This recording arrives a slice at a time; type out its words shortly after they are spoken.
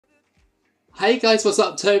Hey guys, what's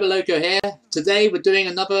up? Turbo Loco here. Today we're doing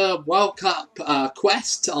another World Cup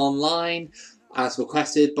quest online, as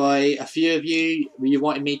requested by a few of you. You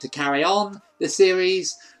wanted me to carry on this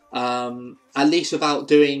series, at least without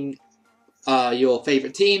doing your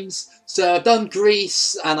favourite teams. So I've done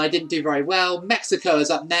Greece and I didn't do very well. Mexico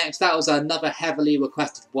is up next. That was another heavily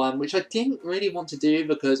requested one, which I didn't really want to do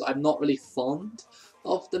because I'm not really fond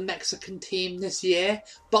of the Mexican team this year.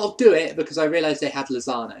 But I'll do it because I realised they had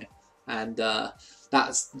Lozano. And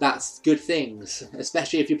that's good things,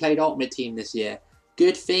 especially if you played Ultimate Team this year.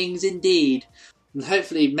 Good things indeed. And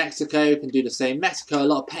hopefully Mexico can do the same. Mexico, a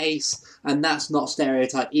lot of pace, and that's not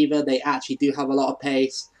stereotype either. They actually do have a lot of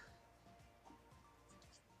pace.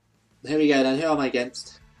 Here we go then. Who am I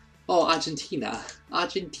against? Oh, Argentina.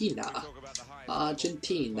 Argentina.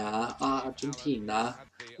 Argentina. Argentina.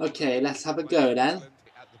 Okay, let's have a go then.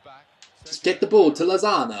 Just get the ball to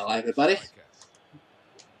Lozano, everybody.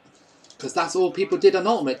 Because that's all people did on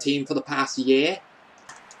Ultimate Team for the past year.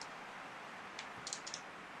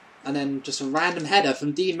 And then just a random header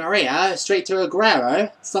from Di Maria straight to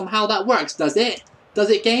Aguero. Somehow that works, does it?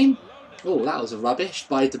 Does it, game? Oh, that was a rubbish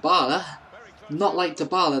by Dybala. Not like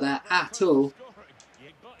Dybala there at all.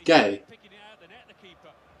 Go.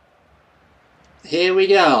 Here we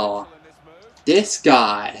go. This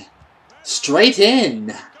guy. Straight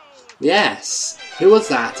in. Yes. Who was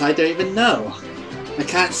that? I don't even know. I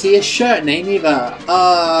can't see his shirt name either.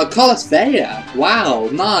 Carlos Vela. Wow,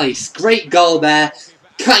 nice. Great goal there.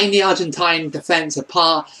 Cutting the Argentine defence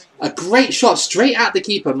apart. A great shot straight at the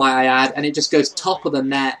keeper, might I add. And it just goes top of the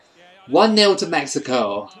net. 1-0 to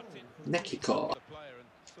Mexico. Mexico.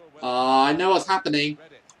 I know what's happening.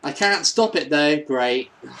 I can't stop it though. Great.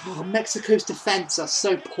 Oh, Mexico's defence are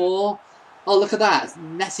so poor. Oh, look at that.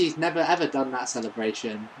 Messi's never ever done that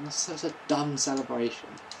celebration. That's such a dumb celebration.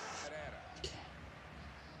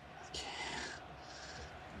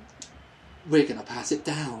 We're going to pass it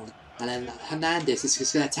down. And then Hernandez is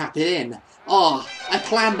just going to tap it in. Oh, I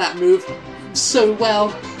planned that move so well.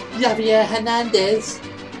 Javier Hernandez.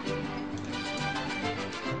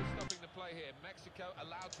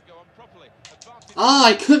 Oh,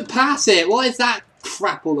 I couldn't pass it. What is that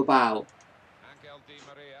crap all about?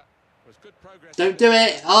 Don't do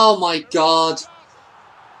it. Oh my god.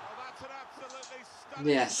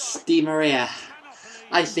 Yes, Di Maria.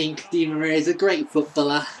 I think Di Maria is a great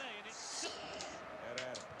footballer.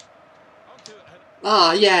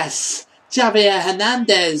 Ah, yes. Javier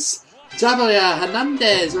Hernandez. Javier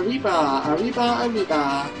Hernandez. Arriba, arriba,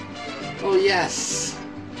 arriba. Oh, yes.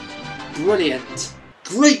 Brilliant.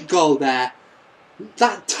 Great goal there.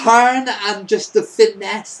 That turn and just the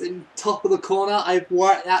finesse in top of the corner. I've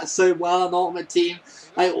worked that so well on Ultimate Team.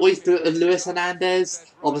 I always do it with Luis Hernandez.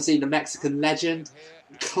 Obviously, the Mexican legend.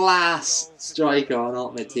 Class striker on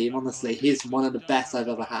Ultimate Team. Honestly, he's one of the best I've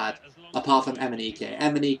ever had. Apart from MNEK.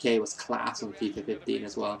 MNEK was class on FIFA 15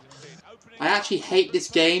 as well. I actually hate this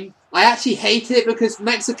game. I actually hate it because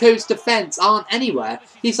Mexico's defence aren't anywhere.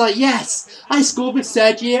 He's like, yes, I scored with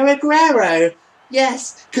Sergio Aguero.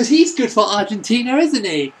 Yes, because he's good for Argentina, isn't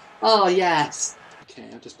he? Oh, yes. Okay,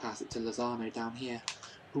 I'll just pass it to Lozano down here.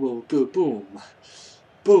 Who will go boom,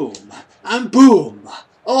 boom, and boom.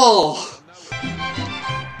 Oh!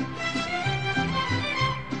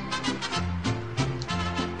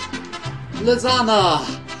 Lozano,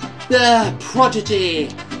 the prodigy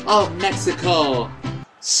of Mexico.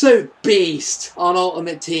 So beast on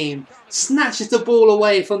Ultimate Team. Snatches the ball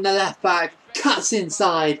away from the left back, cuts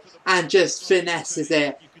inside, and just finesses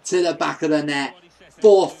it to the back of the net.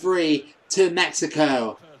 4-3 to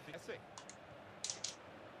Mexico.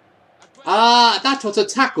 That was a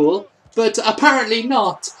tackle, but apparently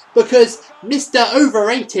not, because Mr.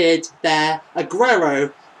 Overrated there,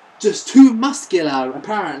 Aguero, just too muscular,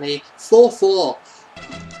 apparently. 4-4.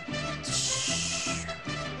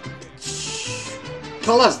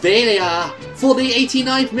 Carlos Vela for the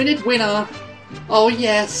 89th minute winner. Oh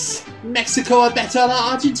yes, Mexico are better than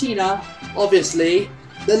Argentina. Obviously,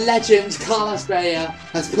 the legend Carlos Vela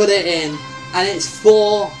has put it in, and it's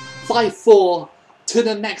 5-4 to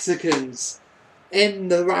the Mexicans in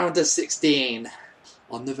the round of 16.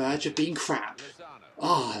 On the verge of being crap.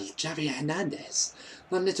 Oh, Javier Hernandez.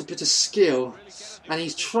 A little bit of skill, and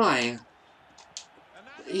he's trying.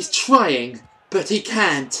 He's trying, but he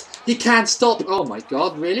can't. He can't stop. Oh my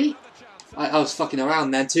god, really? I was fucking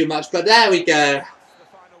around then too much, but there we go.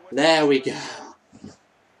 There we go.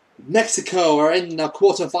 Mexico are in the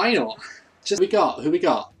quarter-final. Just who we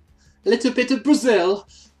got? A little bit of Brazil.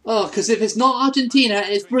 Oh, because if it's not Argentina,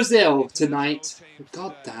 it's Brazil tonight.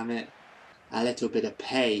 God damn it. A little bit of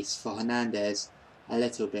pace for Hernandez. A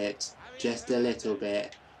little bit. Just a little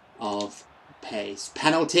bit of pace.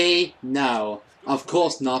 Penalty? No. Of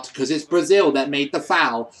course not, because it's Brazil that made the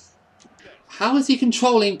foul. How is he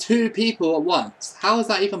controlling 2 people at once? How is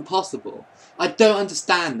that even possible? I don't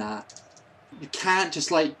understand that. You can't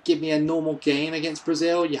just, like, give me a normal game against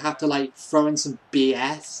Brazil. You have to, like, throw in some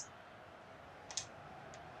BS.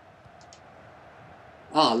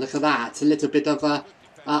 Oh, look at that. A little bit of a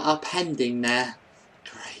pending there.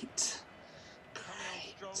 Great.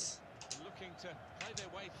 Great.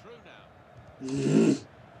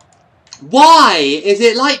 Why is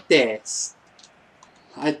it like this?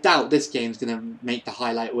 I doubt this game's going to make the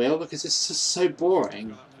highlight reel because it's just so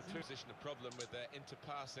boring.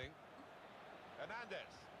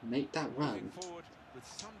 Make that run.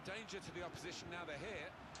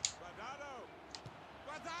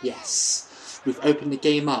 Yes, we've opened the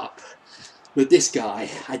game up with this guy.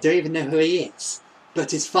 I don't even know who he is,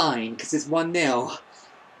 but it's fine because it's 1-0.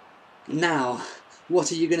 Now,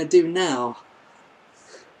 what are you going to do now?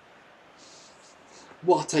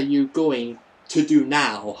 What are you going to do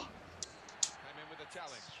now?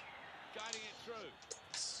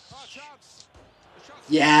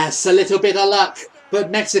 Yes, a little bit of luck, but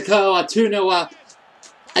Mexico are 2-0 up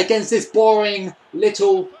against this boring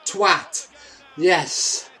little twat.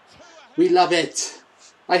 Yes, we love it.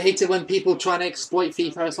 I hate it when people try to exploit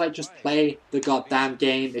FIFA. It's like, just play the goddamn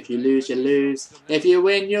game. If you lose, you lose. If you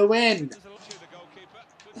win, you win.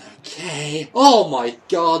 Okay. Oh my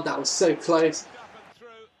god, that was so close.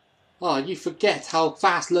 Oh, you forget how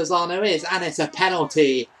fast Lozano is, and it's a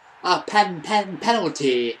penalty. A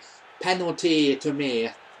penalty. Penalty to me.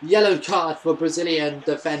 Yellow card for Brazilian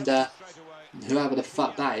defender. Whoever the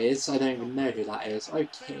fuck that is, I don't even know who that is.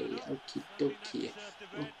 Okay, okie dokie.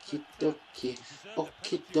 Okie dokie.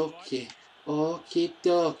 Okie dokie. Okie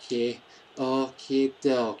dokie. Okie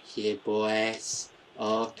dokie, boys.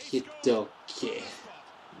 Okie dokie.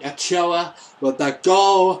 Ochoa with the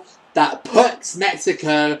goal that puts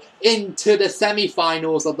Mexico into the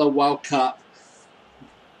semi-finals of the World Cup.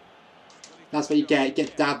 That's what you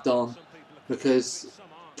get dabbed on, because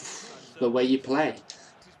the way you play.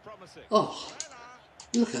 Oh,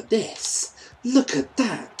 look at this. Look at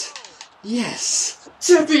that. Yes.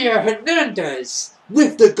 Javier Hernandez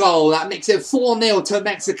with the goal that makes it 4-0 to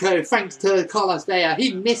Mexico thanks to Carlos Vela.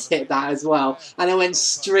 He mishit that as well, and it went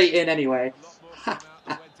straight in anyway.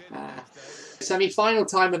 Semi-final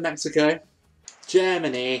time in Mexico.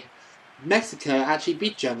 Germany. Mexico actually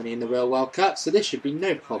beat Germany in the real World Cup, so this should be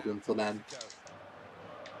no problem for them.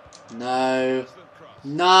 No.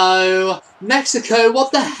 No. Mexico,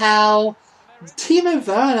 what the hell? Timo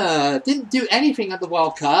Werner didn't do anything at the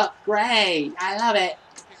World Cup. Great. I love it.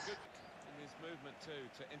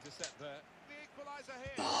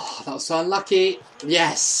 Oh, that was so unlucky.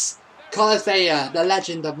 Yes. Carlos Vela, the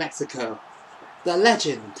legend of Mexico. The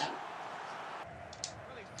legend.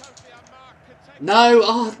 No,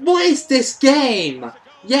 oh, what is this game?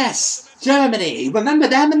 Yes, Germany. Remember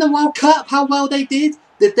them in the World Cup? How well they did?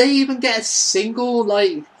 Did they even get a single,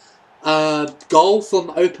 like, goal from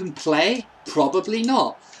open play? Probably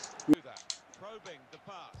not.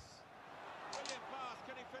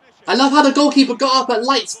 I love how the goalkeeper got up at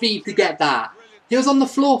light speed to get that. He was on the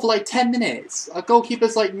floor for like 10 minutes. A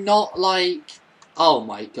goalkeeper's like not like... Oh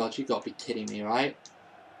my god, you gotta be kidding me, right?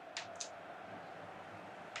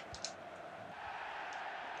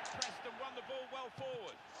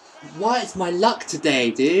 What is my luck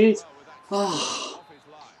today, dude? Oh.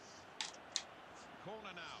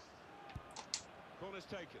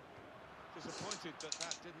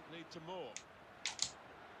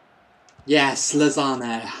 Yes,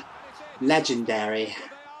 Lozano. Legendary.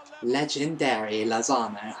 Legendary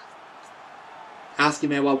Lozano.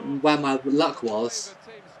 Asking me where my luck was.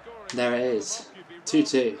 There it is.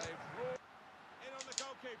 2-2.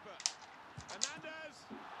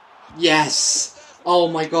 Yes! Oh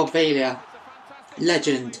my god, Vela.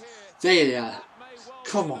 Legend. Vela.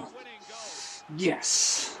 Come on.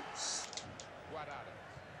 Yes.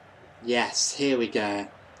 Yes, here we go.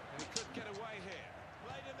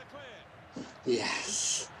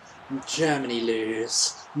 Yes. Germany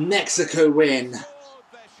lose. Mexico win.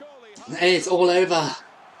 And it's all over.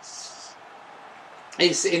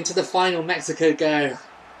 It's into the final. Mexico go.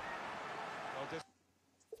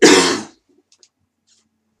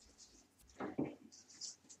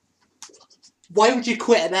 Why would you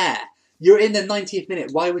quit there? You're in the 90th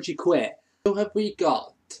minute. Why would you quit? Who have we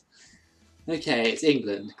got? Okay, it's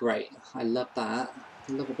England. Great. I love that.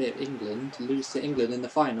 I love a bit of England. Lose to England in the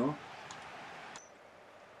final.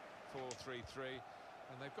 4-3-3.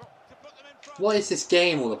 And they've got to put them in front. What is this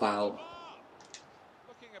game all about?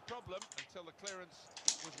 Looking a problem until the clearance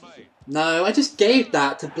No, I just gave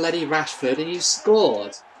that to bloody Rashford and you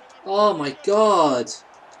scored. Oh my god.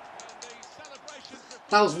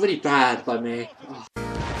 That was really bad by me. Oh.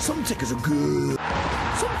 Some tickers are good,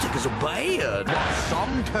 some tickers are bad.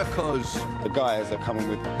 Some tickers. The guys are coming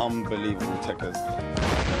with unbelievable tickers.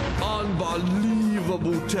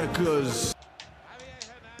 Unbelievable tickers.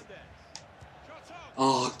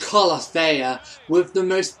 Oh, Carlos Vela with the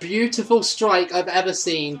most beautiful strike I've ever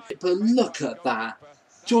seen. But look at that.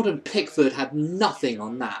 Jordan Pickford had nothing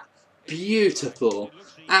on that. Beautiful.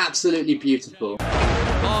 Absolutely beautiful.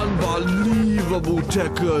 Unbelievable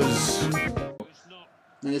tickers.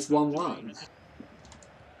 And it's 1-1.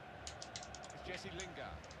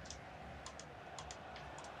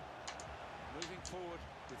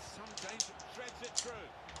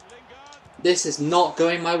 This is not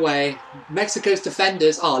going my way. Mexico's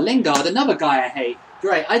defenders. Oh, Lingard, another guy I hate.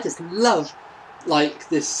 Great, I just love, like,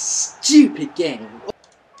 this stupid game.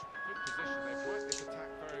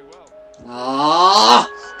 Ah,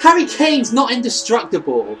 Harry Kane's not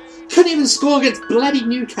indestructible. Couldn't even score against bloody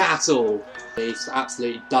Newcastle. He's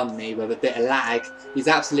absolutely done me with a bit of lag. He's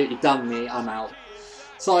absolutely done me. I'm out.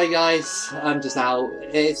 Sorry guys, I'm just out.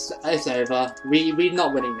 It's over. We're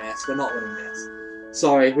not winning this. We're not winning this.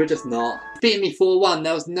 Sorry, we're just not. Beating me 4-1,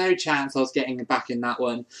 there was no chance I was getting back in that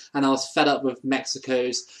one. And I was fed up with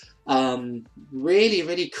Mexico's really,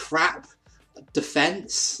 really crap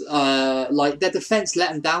defence. Like, their defence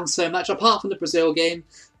let them down so much, apart from the Brazil game.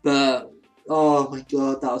 But, oh my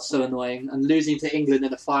god, that was so annoying. And losing to England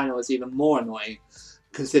in the final is even more annoying,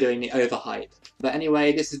 considering the overhype. But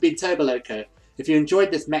anyway, this has been Toboloco. If you enjoyed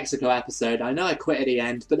this Mexico episode, I know I quit at the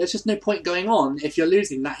end, but there's just no point going on if you're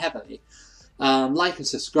losing that heavily. Like and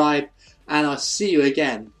subscribe, and I'll see you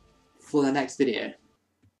again for the next video.